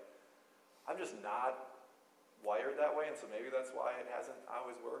 like, I'm just not wired that way, and so maybe that's why it hasn't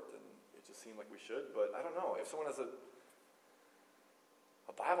always worked, and it just seemed like we should. But I don't know, if someone has a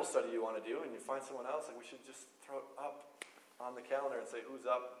Bible study you want to do and you find someone else, like, we should just throw it up on the calendar and say who's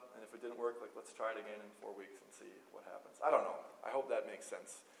up, and if it didn't work, like, let's try it again in 4 weeks and see what happens. I don't know. I hope that makes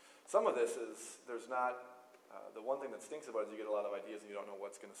sense. Some of this is, there's not, the one thing that stinks about it is you get a lot of ideas and you don't know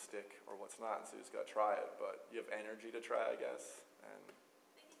what's going to stick or what's not, so you just got to try it. But you have energy to try, I guess. And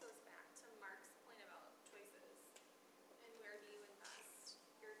I think it goes back to Mark's point about choices and where do you invest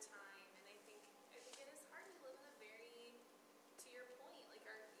your time. And I think it is hard to live in a very, to your point, like,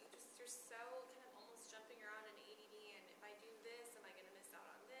 you're so kind of almost jumping around in ADD, and if I do this, am I going to miss out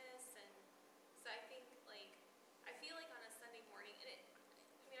on this? And so I think, like, I feel like on a Sunday morning,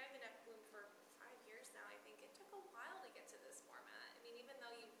 and I've been at Bloom for 5 years now. I think it took a while to get to this format. I mean, even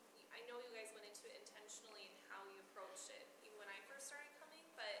though I know you guys went into it intentionally and how you approached it even when I first started coming,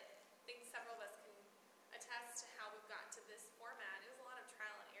 but I think several of us can attest to how we've gotten to this format. It was a lot of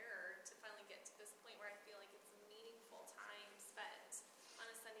trial and error to finally get to this point where I feel like it's meaningful time spent on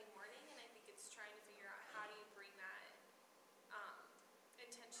a Sunday morning, and I think it's trying to figure out how do you bring that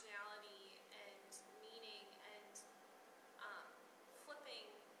intentionality and meaning and flipping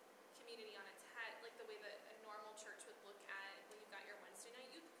community on its head, like the way that a normal church would look at when you've got your Wednesday night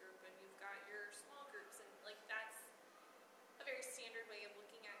youth group and you've got your small groups, and like that's a very standard way of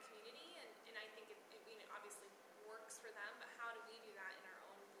looking at community, and I think it obviously works for them, but how do we do that in our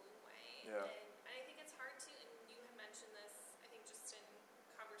own Bloom way? Yeah. And I think it's hard to, and you have mentioned this, I think just in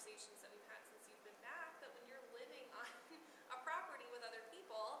conversations that we've had since you've been back, that when you're living on a property with other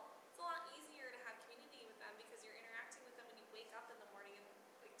people, it's a lot easier to have community with them because you're interacting with them when you wake up in the morning and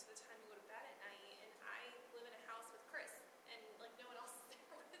like to the time you go to bed at night. And I live in a house with Chris, and like no one else is there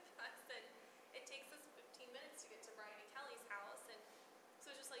with us, and it takes us 15 minutes to get to Brian and Kelly's house. And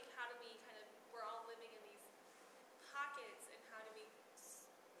so just like how do we we're all living in these pockets, and how do we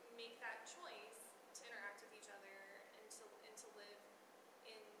make that choice to interact with each other and to live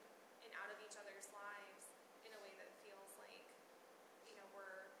in and out of each other's lives in a way that feels like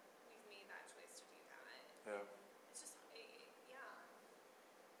we've made that choice to do that. Yeah. It's just yeah.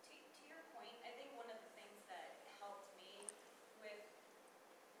 To your point, I think one of the things that helped me with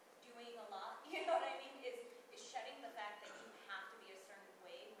doing a lot, you know what I mean, is shedding the fact that you have to be a certain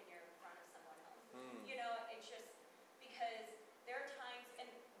way when you're in front of someone else. You know, it's just because there are times, and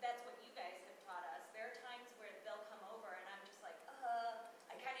that's what you guys have taught us, there are times where they'll come over and I'm just like,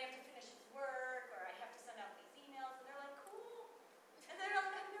 I kind of have to finish this work, or I have to send out these emails, and they're like, cool. And they're like,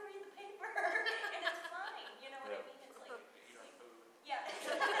 I'm going to read the paper. And it's fine, you know what I mean? It's like, Eat our food. yeah.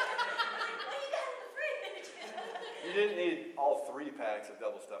 Like, what do you got in the fridge? You didn't need all 3 packs of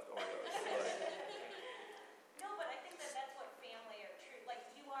double stuffed Oreos. No, but I think that that's what family are true. Like,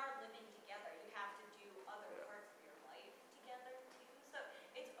 you are living together. You have to do a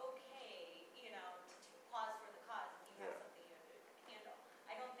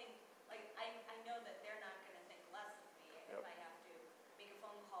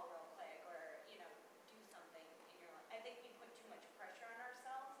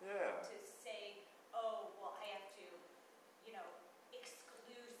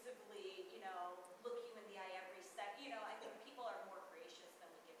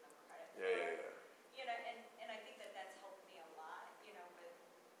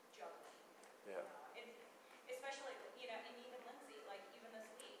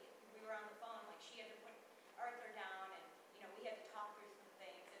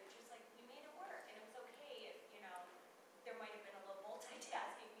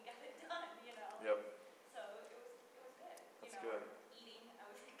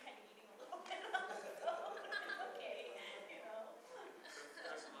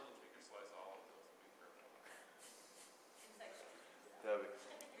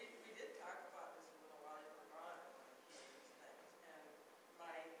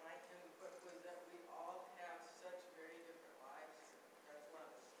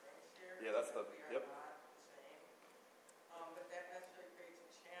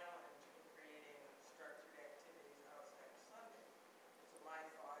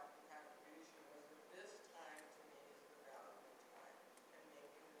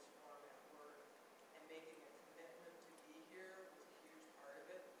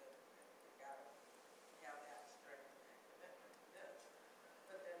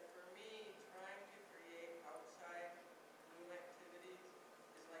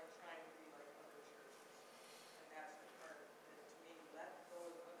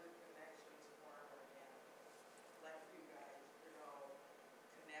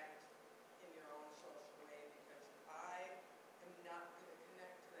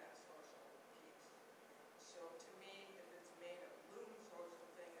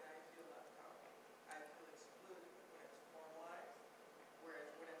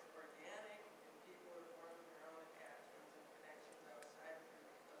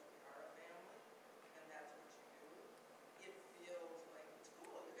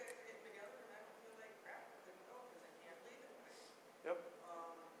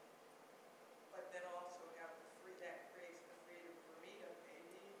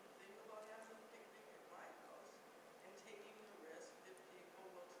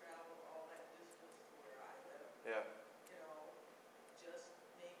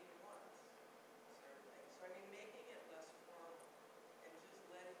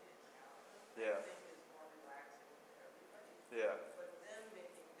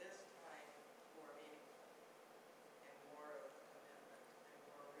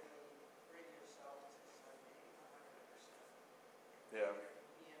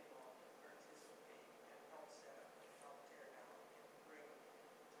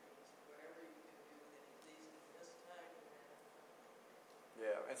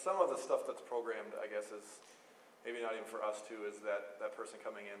And some of the stuff that's programmed, I guess, is maybe not even for us too, is that person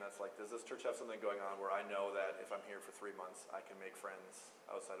coming in that's like, does this church have something going on where I know that if I'm here for 3 months, I can make friends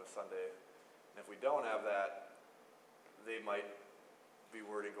outside of Sunday? And if we don't have that, they might be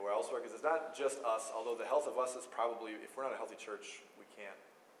worried and go elsewhere, because it's not just us, although the health of us is probably, if we're not a healthy church, we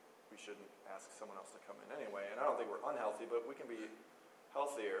shouldn't ask someone else to come in anyway. And I don't think we're unhealthy, but we can be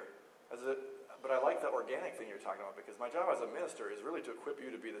healthier. But I like the organic thing you're talking about, because my job as a minister is really to equip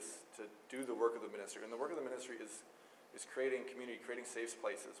you to do the work of the ministry. And the work of the ministry is creating community, creating safe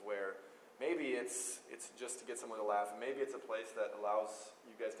places where maybe it's just to get someone to laugh, and maybe it's a place that allows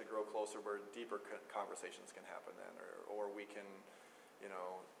you guys to grow closer, where deeper conversations can happen then, or we can,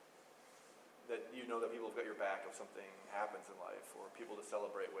 that people have got your back if something happens in life, or people to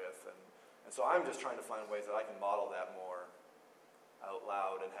celebrate with, and so I'm just trying to find ways that I can model that more out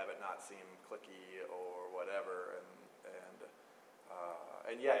loud and have it not seem cliquey or whatever, and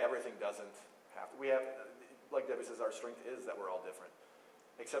yeah, everything doesn't have to. We have, like Debbie says, our strength is that we're all different,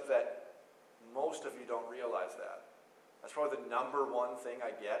 except that most of you don't realize that. That's probably the number one thing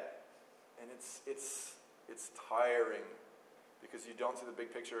I get, and it's tiring because you don't see the big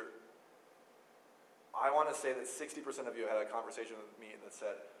picture. I want to say that 60% of you had a conversation with me that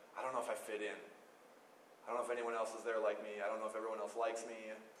said, I don't know if I fit in. I don't know if anyone else is there like me. I don't know if everyone else likes me.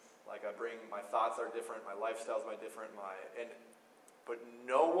 Like, my thoughts are different, my lifestyle's different, but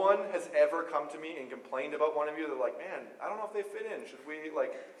no one has ever come to me and complained about one of you. They're like, man, I don't know if they fit in. Should we,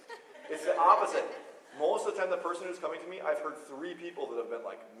 it's the opposite. Most of the time, the person who's coming to me, I've heard 3 people that have been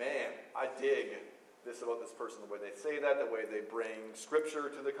like, man, I dig this about this person, the way they say that, the way they bring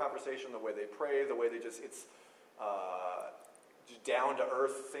scripture to the conversation, the way they pray, the way they just down to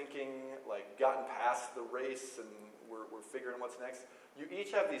earth thinking, gotten past the race, and we're figuring what's next. You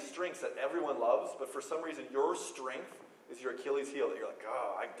each have these strengths that everyone loves, but for some reason your strength is your Achilles heel, that you're like,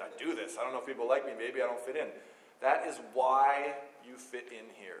 oh, I do this. I don't know if people like me. Maybe I don't fit in. That is why you fit in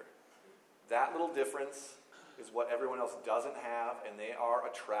here. That little difference is what everyone else doesn't have, and they are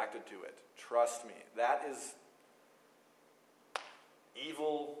attracted to it. Trust me. That is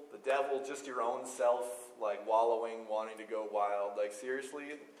evil, the devil, just your own self, wallowing, wanting to go wild.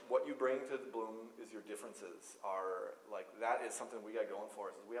 Seriously, what you bring to the Bloom is your differences are, that is something we got going for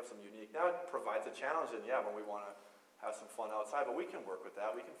us. We have some unique, now it provides a challenge, and when we want to have some fun outside, but we can work with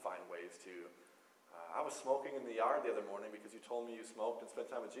that. We can find ways to. I was smoking in the yard the other morning because you told me you smoked and spent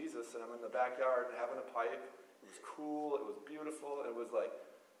time with Jesus, and I'm in the backyard having a pipe. It was cool. It was beautiful. It was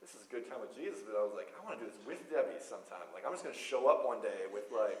this is a good time with Jesus, but I was like, I want to do this with Debbie sometime. I'm just going to show up one day with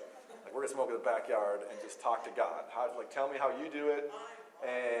we're going to smoke in the backyard and just talk to God. Tell me how you do it,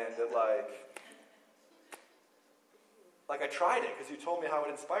 and I tried it because you told me how it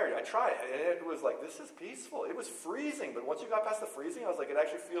inspired you. I tried it, and it was this is peaceful. It was freezing, but once you got past the freezing, I was like, it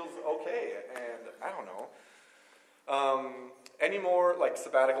actually feels okay. And I don't know. Any more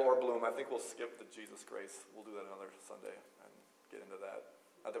sabbatical or Bloom? I think we'll skip the Jesus Grace. We'll do that another Sunday and get into that.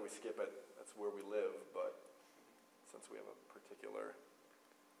 Not that we skip it, that's where we live, but since we have a particular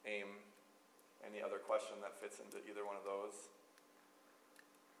aim, any other question that fits into either one of those?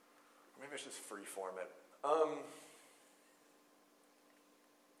 Maybe I should just free-form it.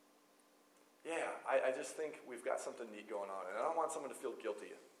 I just think we've got something neat going on, and I don't want someone to feel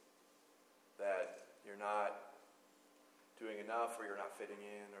guilty that you're not doing enough, or you're not fitting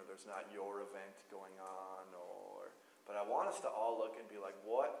in, or there's not your event going on, but I want us to all look and be like,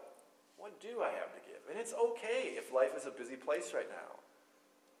 what do I have to give? And it's okay if life is a busy place right now.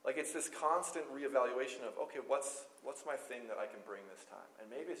 It's this constant reevaluation of, okay, what's my thing that I can bring this time?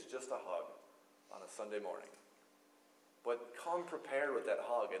 And maybe it's just a hug on a Sunday morning. But come prepared with that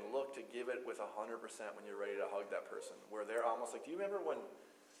hug and look to give it with 100% when you're ready to hug that person. Where they're almost do you remember when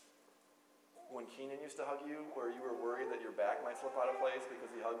Keenan used to hug you, where you were worried that your back might slip out of place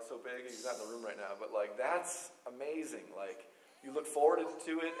because he hugged so big? He's not in the room right now, but that's amazing. You look forward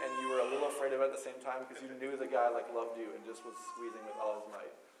to it, and you were a little afraid of it at the same time because you knew the guy loved you and just was squeezing with all his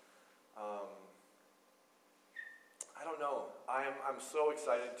might. I don't know. I'm so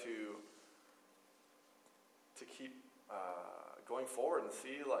excited to keep going forward and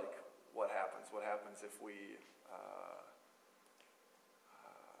see what happens. What happens if we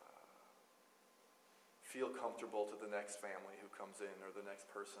feel comfortable to the next family who comes in, or the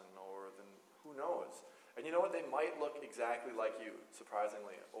next person, or then who knows? And you know what? They might look exactly like you,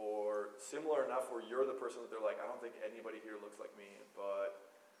 surprisingly, or similar enough where you're the person that they're like, I don't think anybody here looks like me, but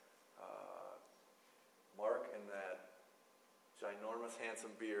Mark and that ginormous,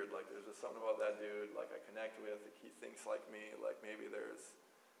 handsome beard, there's just something about that dude, I connect with, he thinks like me, maybe there's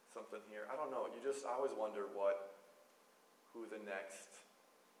something here. I don't know. I always wonder who the next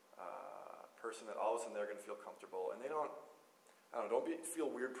person that all of a sudden they're going to feel comfortable, and they don't feel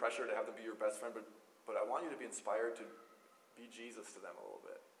weird pressure to have them be your best friend, but I want you to be inspired to be Jesus to them a little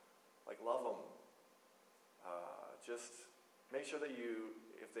bit. Like, love them. Just make sure that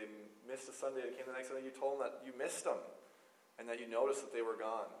if they missed a Sunday and came the next Sunday, you told them that you missed them and that you noticed that they were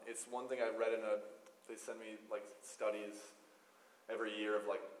gone. It's one thing I read they send me like studies every year of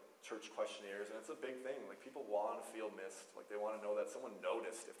like church questionnaires, and it's a big thing. Like, people want to feel missed. Like, they want to know that someone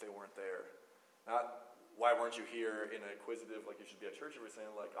noticed if they weren't there. Not, why weren't you here, in a inquisitive, like you should be at church every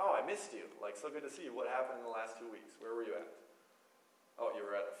Sunday, like, oh, I missed you. Like, so good to see you. What happened in the last 2 weeks? Where were you at? Oh, you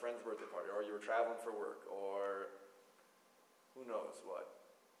were at a friend's birthday party, or you were traveling for work, or who knows what.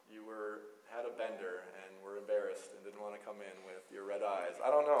 You had a bender and were embarrassed and didn't want to come in with your red eyes. I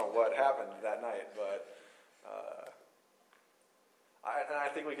don't know what happened that night, but I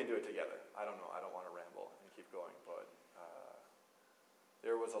think we can do it together. I don't know. I don't want to ramble and keep going, but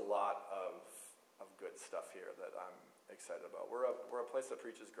there was a lot of good stuff here that I'm excited about. We're a place that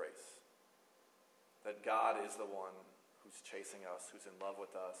preaches grace. That God is the one who's chasing us, who's in love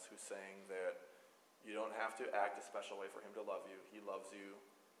with us, who's saying that you don't have to act a special way for him to love you. He loves you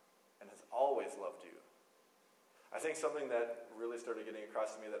and has always loved you. I think something that really started getting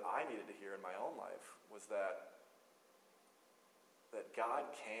across to me that I needed to hear in my own life was that God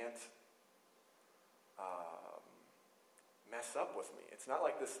can't mess up with me. It's not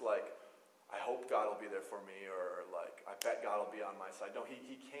like this, like, I hope God will be there for me, or like, I bet God will be on my side. No,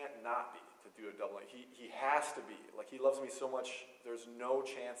 he can't not be, to do a double. He has to be. Like, he loves me so much, there's no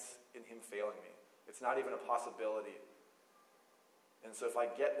chance in him failing me. It's not even a possibility. And so if I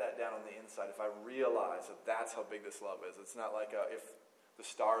get that down on the inside, if I realize that that's how big this love is, it's not like if the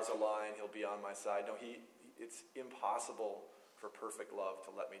stars align, he'll be on my side. No, it's impossible for perfect love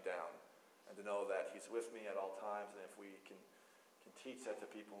to let me down, and to know that he's with me at all times. And if we can teach that to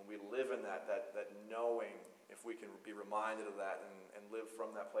people, and we live in that knowing, if we can be reminded of that and live from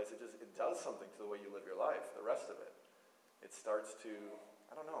that place, it does something to the way you live your life, the rest of it. It starts to,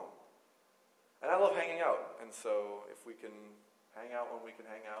 I don't know. And I love hanging out, and so if we can hang out when we can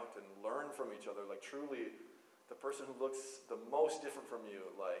hang out and learn from each other, like, truly, the person who looks the most different from you,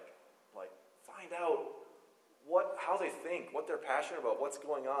 like find out how they think, what they're passionate about, what's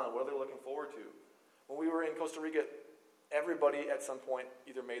going on, what they're looking forward to. When we were in Costa Rica, everybody at some point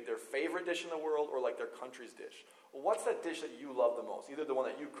either made their favorite dish in the world or like their country's dish. Well, what's that dish that you love the most? Either the one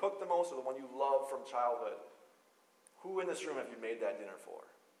that you cook the most or the one you love from childhood. Who in this room have you made that dinner for?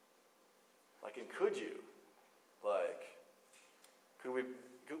 Like, and could you? Like, could we?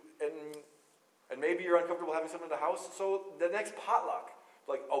 And maybe you're uncomfortable having someone in the house, so the next potluck,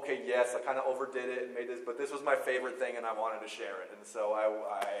 like, okay, yes, I kind of overdid it and made this, but this was my favorite thing and I wanted to share it, and so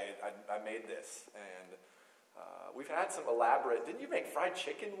I made this. And we've had some elaborate. Didn't you make fried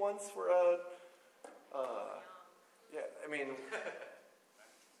chicken once for a? Yeah, I mean,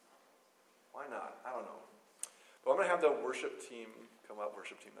 why not? I don't know. But I'm going to have the worship team come up.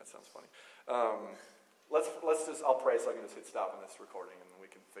 Worship team, that sounds funny. Let's just. I'll pray so I can just hit stop on this recording, and then we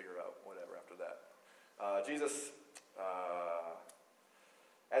can figure out whatever after that. Jesus,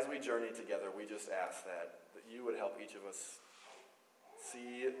 as we journey together, we just ask that you would help each of us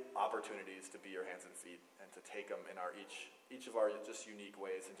see opportunities to be your hands and feet, and to take them in each of our just unique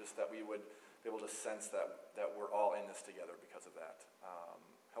ways, and just that we would be able to sense that we're all in this together because of that.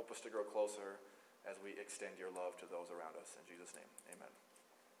 Help us to grow closer as we extend your love to those around us. In Jesus' name, amen.